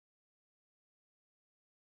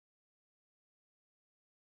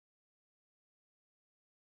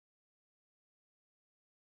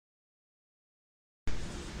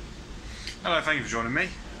Hello, thank you for joining me.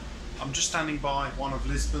 I'm just standing by one of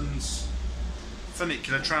Lisbon's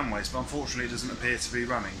funicular tramways, but unfortunately it doesn't appear to be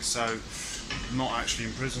running, so I'm not actually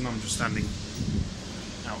in prison, I'm just standing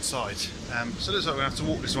outside. So it looks like we're going to have to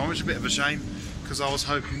walk this one, which is a bit of a shame, because I was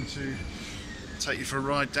hoping to take you for a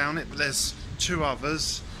ride down it, but there's two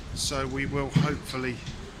others, so we will hopefully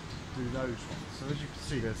do those ones. So as you can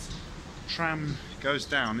see, there's tram goes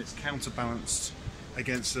down, it's counterbalanced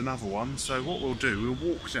against another one, so what we'll do,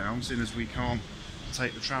 we'll walk down, seeing as we can't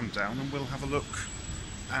take the tram down, and we'll have a look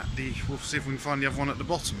at we'll see if we can find the other one at the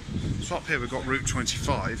bottom. So up here we've got Route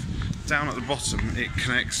 25, down at the bottom it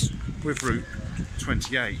connects with Route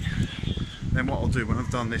 28. Then what I'll do when I've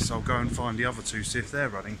done this, I'll go and find the other two, see if they're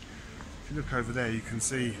running. If you look over there you can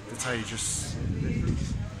see the Tagus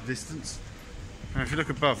distance. Now if you look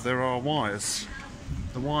above, there are wires.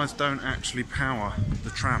 The wires don't actually power the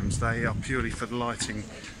trams, they are purely for the lighting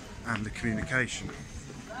and the communication.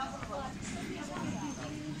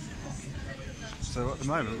 So at the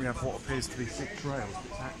moment we have what appears to be 6 rails,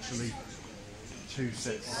 it's actually 2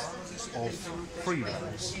 sets of 3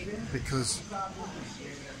 rails, because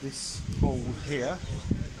this hole here,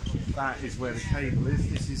 that is where the cable is,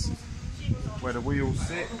 this is where the wheels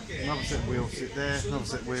sit, another set of wheels sit there, another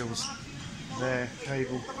set of wheels there,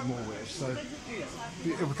 cable, more wheels. So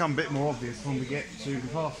it'll become a bit more obvious when we get to the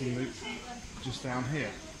passing loop just down here.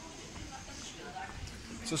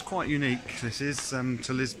 So it's quite unique, this is,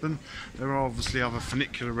 to Lisbon. There are obviously other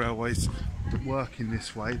funicular railways that work in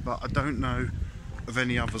this way, but I don't know of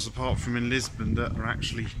any others apart from in Lisbon that are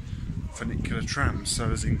actually funicular trams,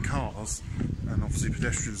 so as in cars, and obviously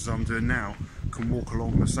pedestrians, as I'm doing now, can walk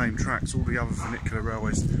along the same tracks. All the other funicular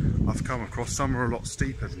railways I've come across, some are a lot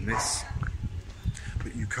steeper than this,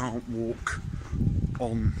 but you can't walk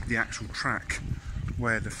on the actual track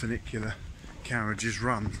where the funicular carriages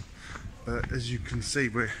run. But as you can see,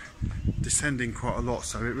 we're descending quite a lot,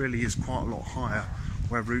 so it really is quite a lot higher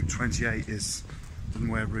where Route 28 is than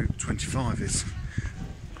where Route 25 is.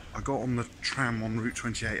 I got on the tram on Route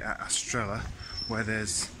 28 at Estrella, where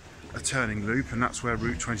there's a turning loop, and that's where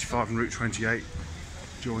Route 25 and Route 28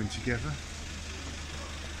 join together.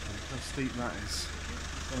 Look how steep that is.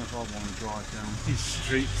 I don't know if I want to drive down these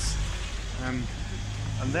streets.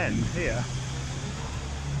 And then here,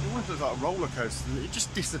 it almost looks like a roller coaster. It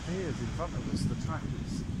just disappears in front of us. The track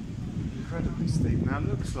is incredibly steep. Now it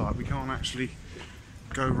looks like we can't actually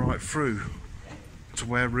go right through to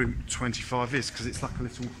where Route 25 is, because it's like a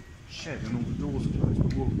little shed and all the doors are closed,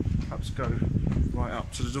 but we'll perhaps go right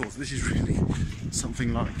up to the doors. This is really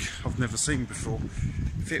something like I've never seen before.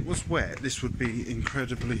 If it was wet, this would be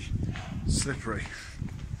incredibly slippery.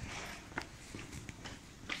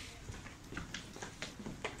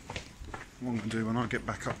 What I'm going to do when I get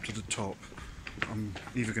back up to the top, I'm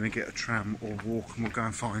either going to get a tram or walk, and we'll go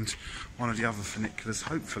and find one of the other funiculars.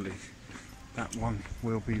 Hopefully that one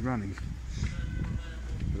will be running.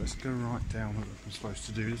 But let's go right down. I'm supposed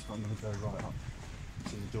to do this, but I'm going to go right up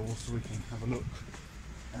to the door so we can have a look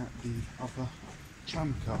at the other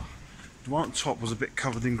tram car. The one at the top was a bit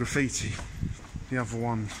covered in graffiti. The other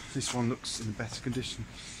one, this one looks in a better condition.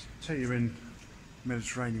 Tell you, you're in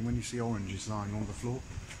Mediterranean when you see oranges lying on the floor.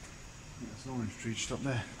 There's an orange tree just up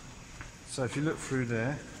there. So if you look through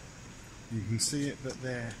there, you can see it, but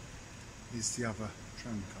there is the other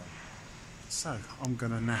tram car. So I'm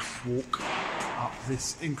going to now walk up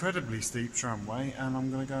this incredibly steep tramway, and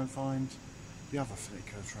I'm going to go and find the other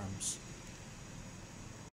funicular trams.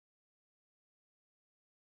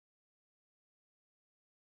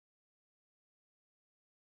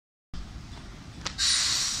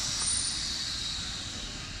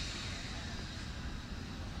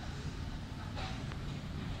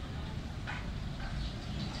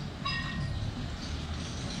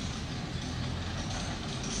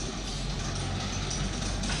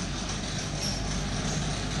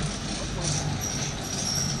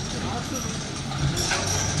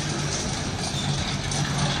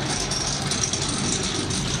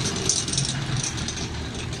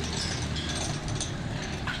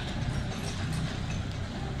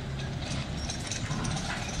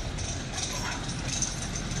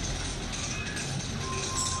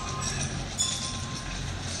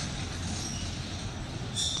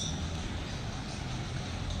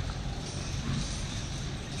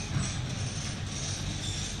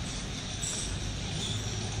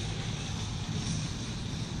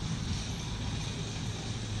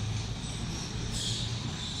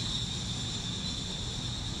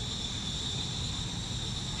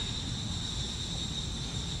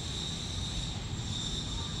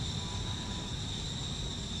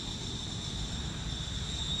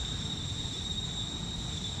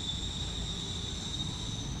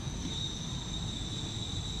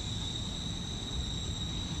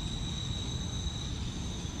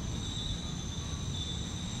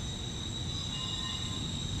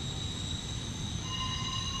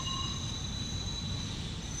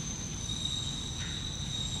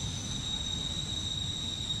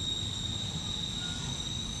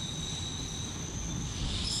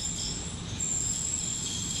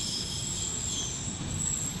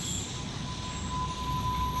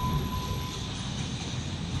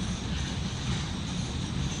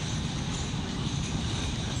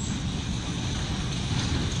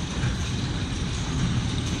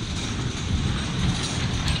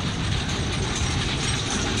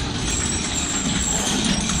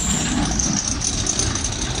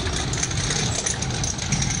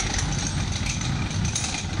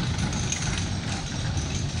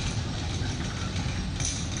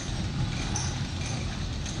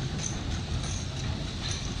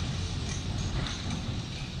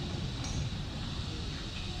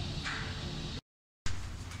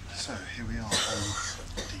 So here we are on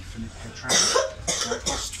the funicular tram. Now it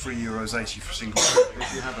costs €3.80 for a single trip.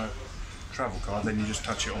 If you have a travel card, then you just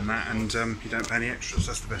touch it on that and you don't pay any extras.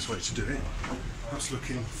 That's the best way to do it. That's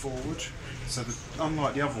looking forward. So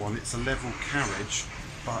unlike the other one, it's a level carriage,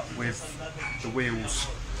 but with the wheels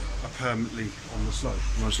are permanently on the slope.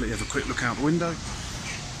 I'll just let you have a quick look out the window. There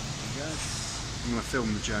you go. I'm going to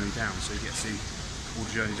film the journey down so you get to see all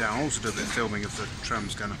the journey down. I'll also do a bit of filming of the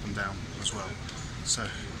trams going up and down as well. So,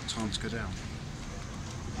 time to go down.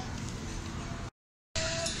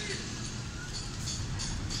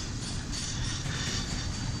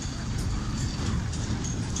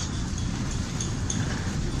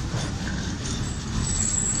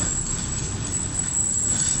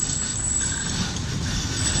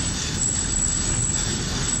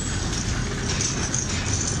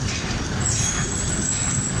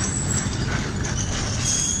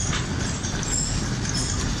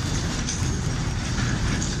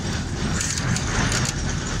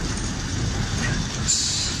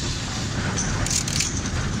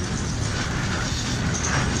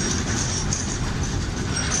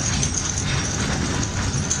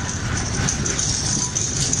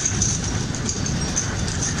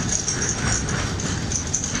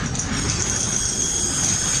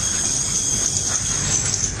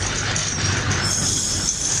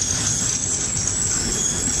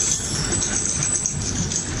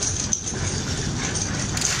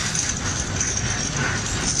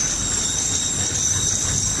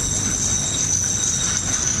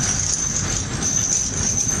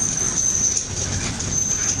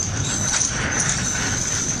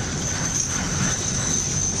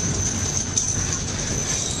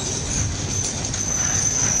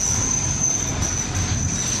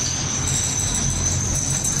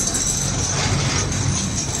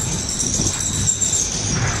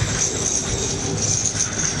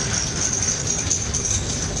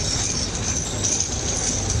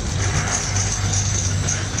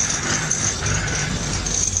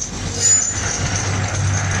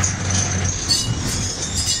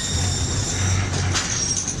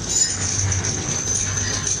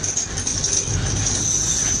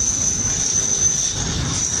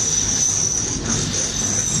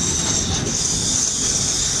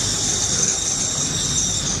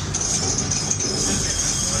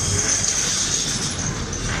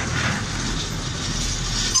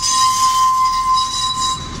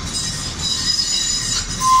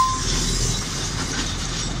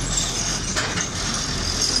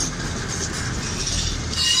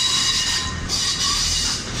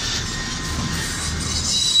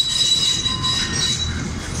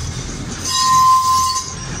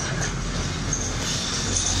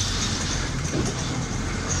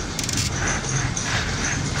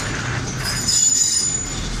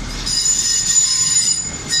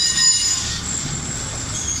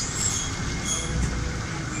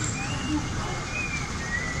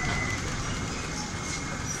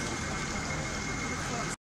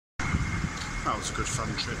 That was a good fun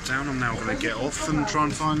trip down. I'm now going to get off and try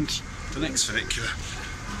and find the next funicular.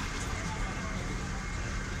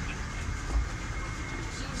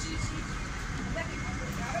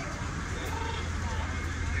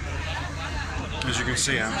 As you can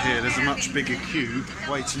see out here, there's a much bigger cube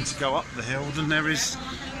waiting to go up the hill than there is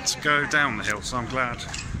to go down the hill, so I'm glad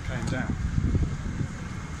I came down.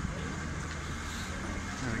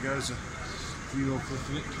 There we go, there's a view of the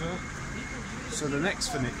funicular. So the next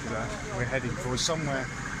funicular we're heading for is somewhere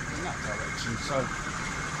in that direction, so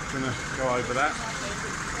I'm going to go over that,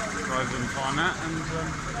 go over and find that,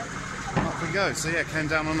 and up we go. So yeah, came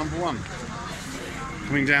down on number one.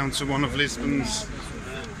 Coming down to one of Lisbon's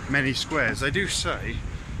many squares. They do say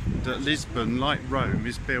that Lisbon, like Rome,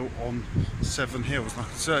 is built on 7 hills. And I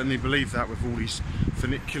can certainly believe that with all these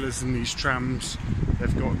funiculars and these trams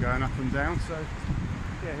they've got going up and down. So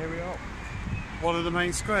yeah, here we are. One of the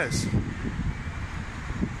main squares.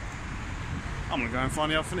 I'm going to go and find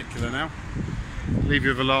the other funicular now. Leave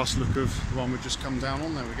you with a last look of the one we've just come down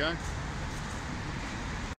on. There we go.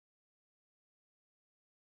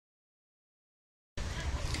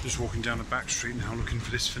 Just walking down a back street now looking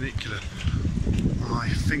for this funicular. I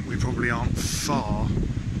think we probably aren't far.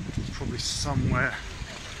 It's probably somewhere,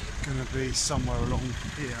 going to be somewhere along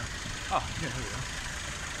here. Ah, yeah, here we are.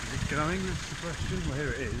 Is it going? That's the question. Well,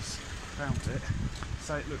 here it is. Found it.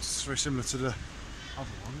 So it looks very similar to the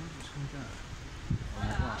other one. Where's it going to go?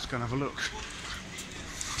 Well, let's go and have a look.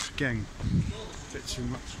 Again, a bit too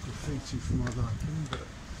much graffiti for my liking, but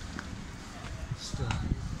still.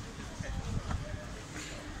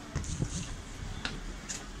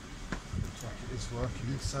 Looks like it is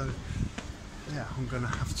working. So yeah, I'm going to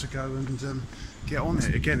have to go and get on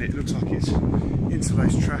it. Again, it looks like it's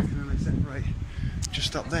interlaced track, and then they separate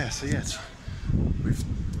just up there. So yes, we've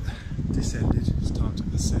descended. It's time to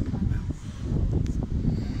ascend now.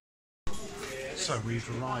 So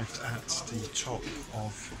we've arrived at the top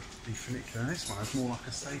of the funicular. This one is more like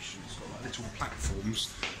a station. It's got like little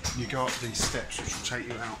platforms. You go up these steps, which will take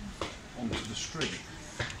you out onto the street.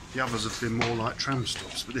 The others have been more like tram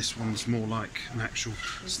stops, but this one's more like an actual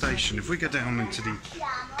station. If we go down into the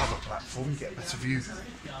other platform, get a better view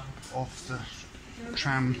of the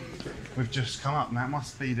tram we've just come up. Now it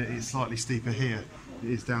must be that it's slightly steeper here. It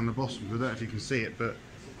is down the bottom. I don't know if you can see it, but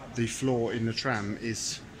the floor in the tram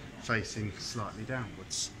is facing slightly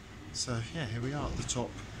downwards. So yeah, here we are at the top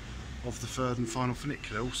of the third and final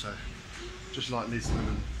funicular. Also, just like Lisbon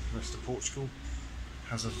and the rest of Portugal,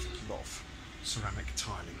 has a lot of ceramic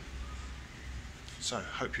tiling. So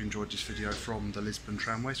hope you enjoyed this video from the Lisbon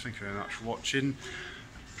tramways. Thank you very much for watching.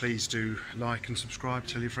 Please do like and subscribe,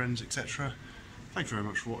 tell your friends, etc. Thank you very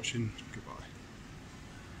much for watching. Goodbye.